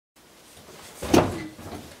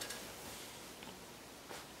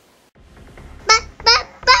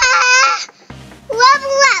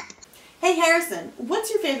Harrison,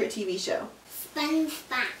 what's your favorite TV show?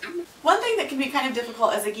 SpongeBob. One thing that can be kind of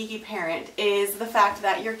difficult as a geeky parent is the fact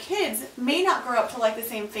that your kids may not grow up to like the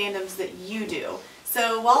same fandoms that you do.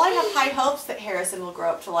 So while I have high hopes that Harrison will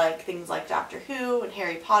grow up to like things like Doctor Who and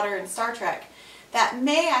Harry Potter and Star Trek, that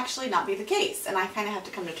may actually not be the case, and I kind of have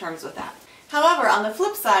to come to terms with that. However, on the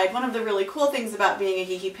flip side, one of the really cool things about being a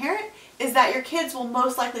geeky parent is that your kids will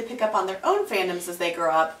most likely pick up on their own fandoms as they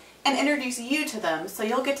grow up and introduce you to them, so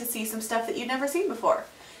you'll get to see some stuff that you've never seen before.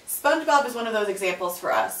 SpongeBob is one of those examples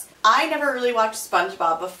for us. I never really watched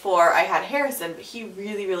SpongeBob before I had Harrison, but he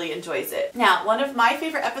really enjoys it. Now, one of my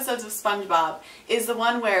favorite episodes of SpongeBob is the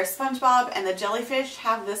one where SpongeBob and the jellyfish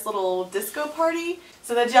have this little disco party.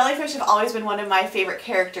 So the jellyfish have always been one of my favorite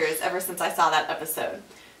characters ever since I saw that episode.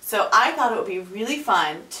 So I thought it would be really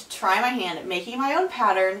fun to try my hand at making my own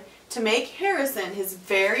pattern to make Harrison his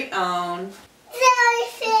very own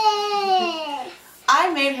Jellyfish! I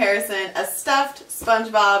made Harrison a stuffed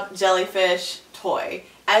SpongeBob jellyfish toy.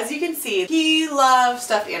 As you can see, he loves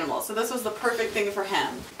stuffed animals, so this was the perfect thing for him.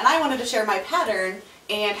 And I wanted to share my pattern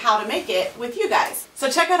and how to make it with you guys. So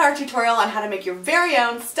check out our tutorial on how to make your very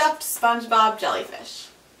own stuffed SpongeBob jellyfish.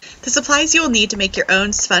 The supplies you will need to make your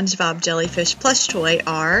own SpongeBob jellyfish plush toy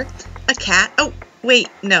are a cat. Oh, wait,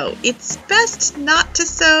 no. It's best not to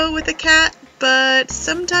sew with a cat, but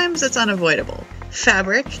sometimes it's unavoidable.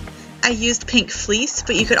 Fabric. I used pink fleece,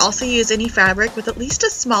 but you could also use any fabric with at least a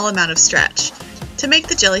small amount of stretch. To make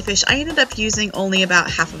the jellyfish, I ended up using only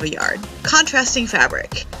about half of a yard. Contrasting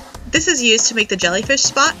fabric. This is used to make the jellyfish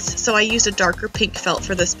spots, so I used a darker pink felt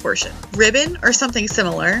for this portion. Ribbon, or something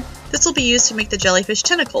similar. This will be used to make the jellyfish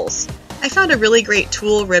tentacles. I found a really great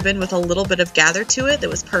tulle ribbon with a little bit of gather to it that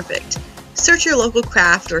was perfect. Search your local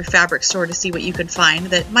craft or fabric store to see what you can find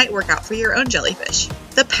that might work out for your own jellyfish.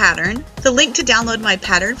 The pattern. The link to download my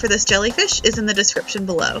pattern for this jellyfish is in the description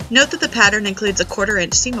below. Note that the pattern includes a 1/4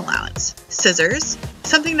 inch seam allowance. Scissors.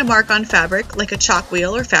 Something to mark on fabric like a chalk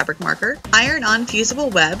wheel or fabric marker. Iron-on fusible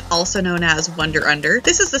web, also known as Wonder Under.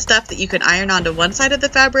 This is the stuff that you can iron onto one side of the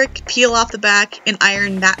fabric, peel off the back, and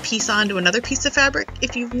iron that piece onto another piece of fabric.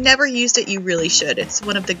 If you've never used it, you really should. It's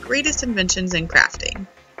one of the greatest inventions in crafting.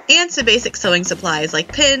 And some basic sewing supplies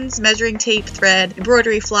like pins, measuring tape, thread,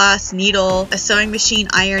 embroidery floss, needle, a sewing machine,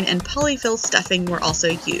 iron, and polyfill stuffing were also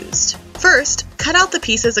used. First, cut out the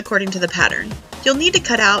pieces according to the pattern. You'll need to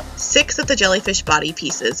cut out 6 of the jellyfish body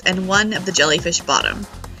pieces and 1 of the jellyfish bottom.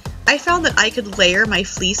 I found that I could layer my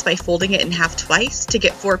fleece by folding it in half twice to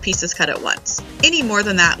get 4 pieces cut at once. Any more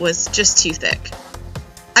than that was just too thick.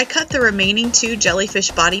 I cut the remaining 2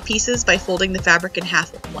 jellyfish body pieces by folding the fabric in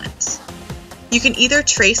half at once. You can either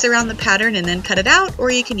trace around the pattern and then cut it out, or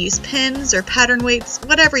you can use pins or pattern weights,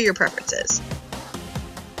 whatever your preference is.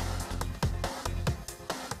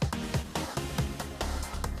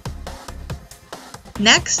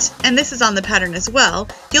 Next, and this is on the pattern as well,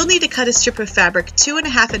 you'll need to cut a strip of fabric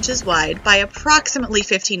 2.5 inches wide by approximately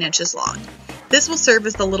 15 inches long. This will serve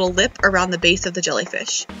as the little lip around the base of the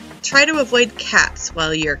jellyfish. Try to avoid cats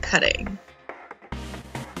while you're cutting.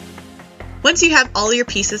 Once you have all your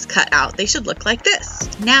pieces cut out, they should look like this.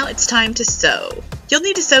 Now it's time to sew. You'll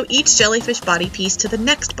need to sew each jellyfish body piece to the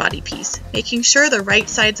next body piece, making sure the right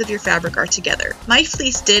sides of your fabric are together. My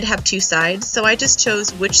fleece did have 2 sides, so I just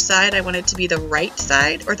chose which side I wanted to be the right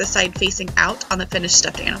side or the side facing out on the finished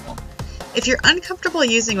stuffed animal. If you're uncomfortable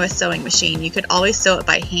using a sewing machine, you could always sew it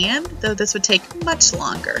by hand, though this would take much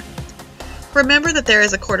longer. Remember that there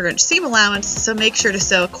is a 1/4 inch seam allowance, so make sure to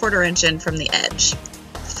sew a 1/4 inch in from the edge.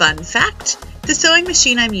 Fun fact, the sewing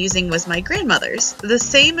machine I'm using was my grandmother's, the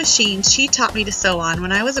same machine she taught me to sew on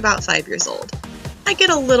when I was about 5 years old. I get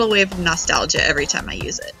a little wave of nostalgia every time I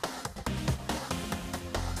use it.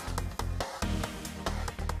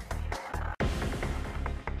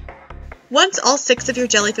 Once all 6 of your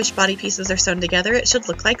jellyfish body pieces are sewn together, it should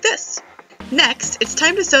look like this. Next, it's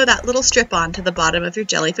time to sew that little strip on to the bottom of your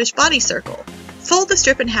jellyfish body circle. Fold the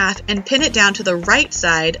strip in half and pin it down to the right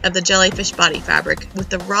side of the jellyfish body fabric with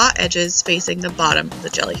the raw edges facing the bottom of the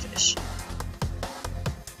jellyfish.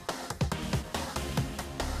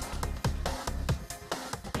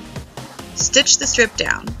 Stitch the strip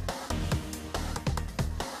down.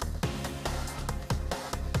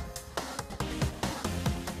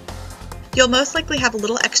 You'll most likely have a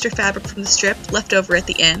little extra fabric from the strip left over at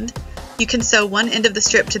the end. You can sew one end of the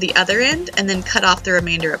strip to the other end and then cut off the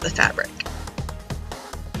remainder of the fabric.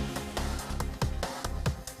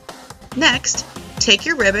 Next, take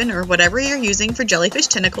your ribbon or whatever you're using for jellyfish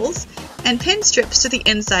tentacles and pin strips to the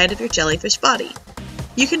inside of your jellyfish body.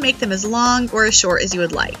 You can make them as long or as short as you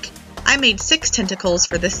would like. I made 6 tentacles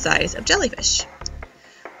for this size of jellyfish.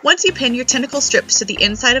 Once you pin your tentacle strips to the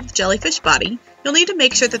inside of the jellyfish body, you'll need to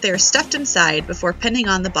make sure that they are stuffed inside before pinning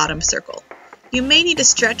on the bottom circle. You may need to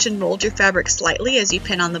stretch and mold your fabric slightly as you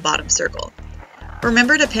pin on the bottom circle.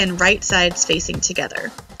 Remember to pin right sides facing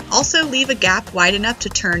together. Also, leave a gap wide enough to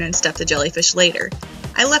turn and stuff the jellyfish later.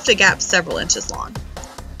 I left a gap several inches long.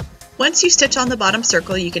 Once you stitch on the bottom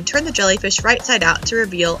circle, you can turn the jellyfish right side out to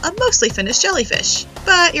reveal a mostly finished jellyfish.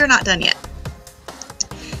 But you're not done yet.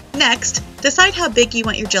 Next, decide how big you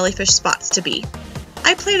want your jellyfish spots to be.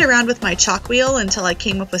 I played around with my chalk wheel until I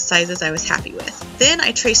came up with sizes I was happy with. Then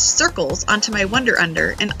I traced circles onto my Wonder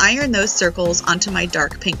Under and ironed those circles onto my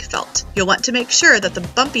dark pink felt. You'll want to make sure that the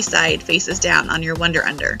bumpy side faces down on your Wonder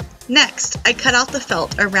Under. Next, I cut out the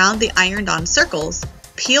felt around the ironed on circles,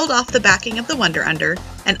 peeled off the backing of the Wonder Under,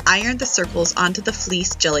 and ironed the circles onto the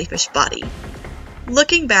fleece jellyfish body.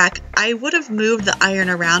 Looking back, I would have moved the iron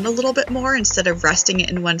around a little bit more instead of resting it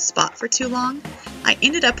in one spot for too long. I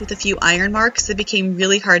ended up with a few iron marks that became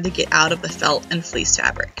really hard to get out of the felt and fleece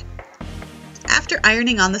fabric. After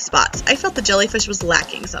ironing on the spots, I felt the jellyfish was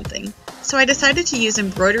lacking something, so I decided to use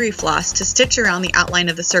embroidery floss to stitch around the outline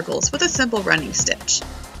of the circles with a simple running stitch.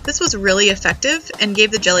 This was really effective and gave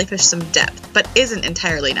the jellyfish some depth, but isn't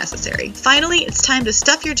entirely necessary. Finally, it's time to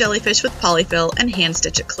stuff your jellyfish with polyfill and hand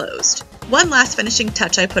stitch it closed. One last finishing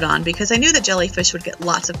touch I put on because I knew the jellyfish would get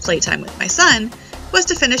lots of playtime with my son was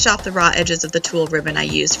to finish off the raw edges of the tulle ribbon I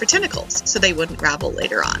used for tentacles so they wouldn't ravel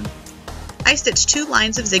later on. I stitched 2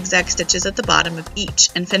 lines of zigzag stitches at the bottom of each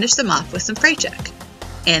and finished them off with some fray check.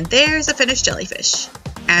 And there's a finished jellyfish.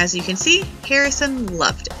 As you can see, Harrison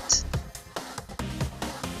loved it.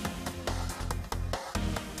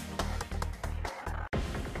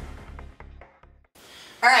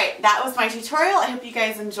 Alright, that was my tutorial. I hope you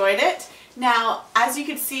guys enjoyed it. Now, as you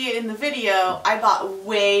could see in the video, I bought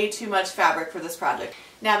way too much fabric for this project.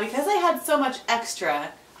 Now, because I had so much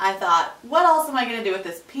extra, I thought, what else am I going to do with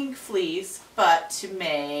this pink fleece but to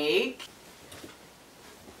make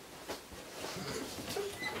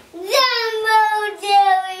Jumbo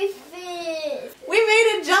jellyfish! We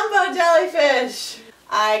made a jumbo jellyfish!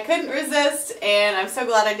 I couldn't resist, and I'm so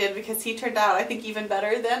glad I did because he turned out, I think, even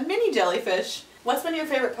better than mini jellyfish. What's been your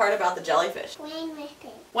favorite part about the jellyfish? Playing with it.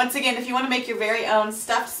 Once again, if you want to make your very own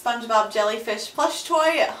stuffed Spongebob Jellyfish plush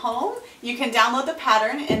toy at home, you can download the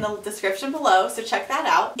pattern in the description below, so check that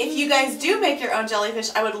out. If you guys do make your own jellyfish,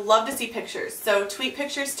 I would love to see pictures. So tweet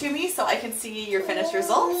pictures to me so I can see your finished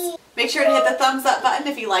results. Make sure to hit the thumbs up button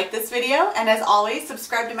if you like this video, and as always,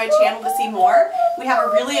 subscribe to my channel to see more. We have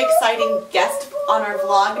a really exciting guest on our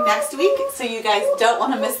vlog next week, so you guys don't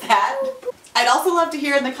want to miss that. I'd also love to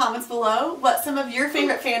hear in the comments below what some of your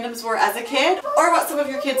favorite fandoms were as a kid, or what some of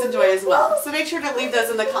your kids enjoy as well. So make sure to leave those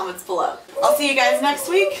in the comments below. I'll see you guys next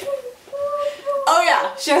week. Oh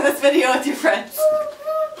yeah, share this video with your friends.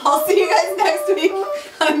 I'll see you guys next week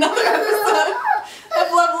on another episode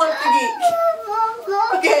of Level Up the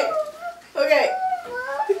Geek. Okay.